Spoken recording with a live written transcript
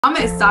I'm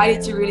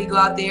excited to really go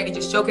out there and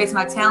just showcase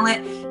my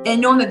talent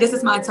and knowing that this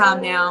is my time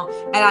now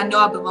and I know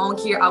I belong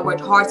here. I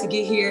worked hard to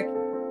get here.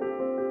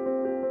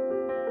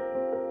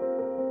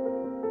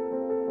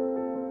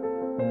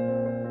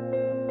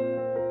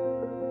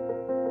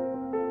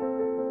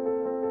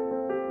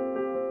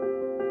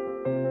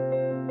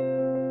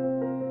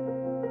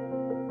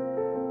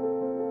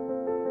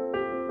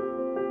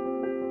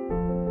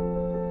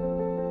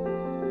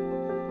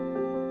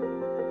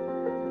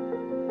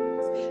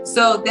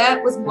 So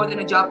that was more than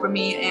a job for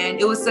me, and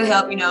it was to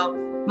help,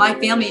 my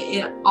family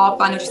in all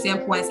financial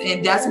standpoints,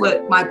 and that's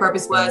what my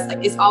purpose was.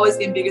 Like, it's always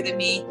been bigger than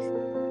me.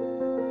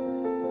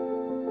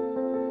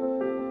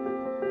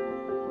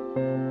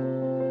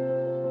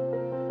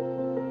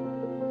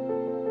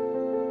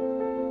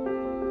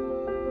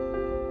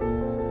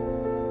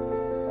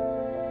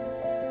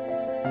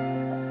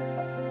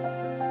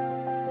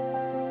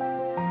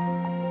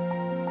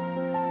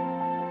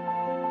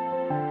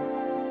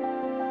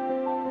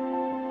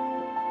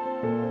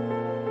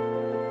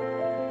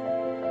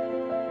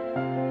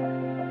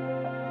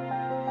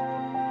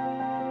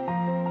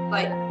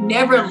 Like,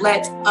 never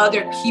let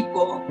other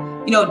people,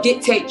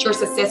 dictate your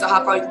success or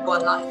how far you can go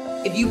in life.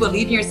 If you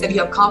believe in yourself, you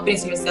have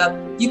confidence in yourself,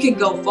 you can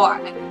go far.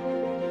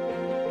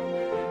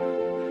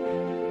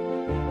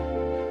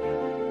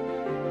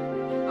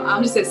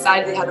 I'm just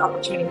excited to have the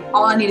opportunity.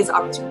 All I need is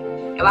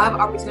opportunity. If I have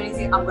an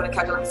opportunity, I'm going to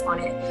capitalize on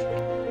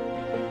it.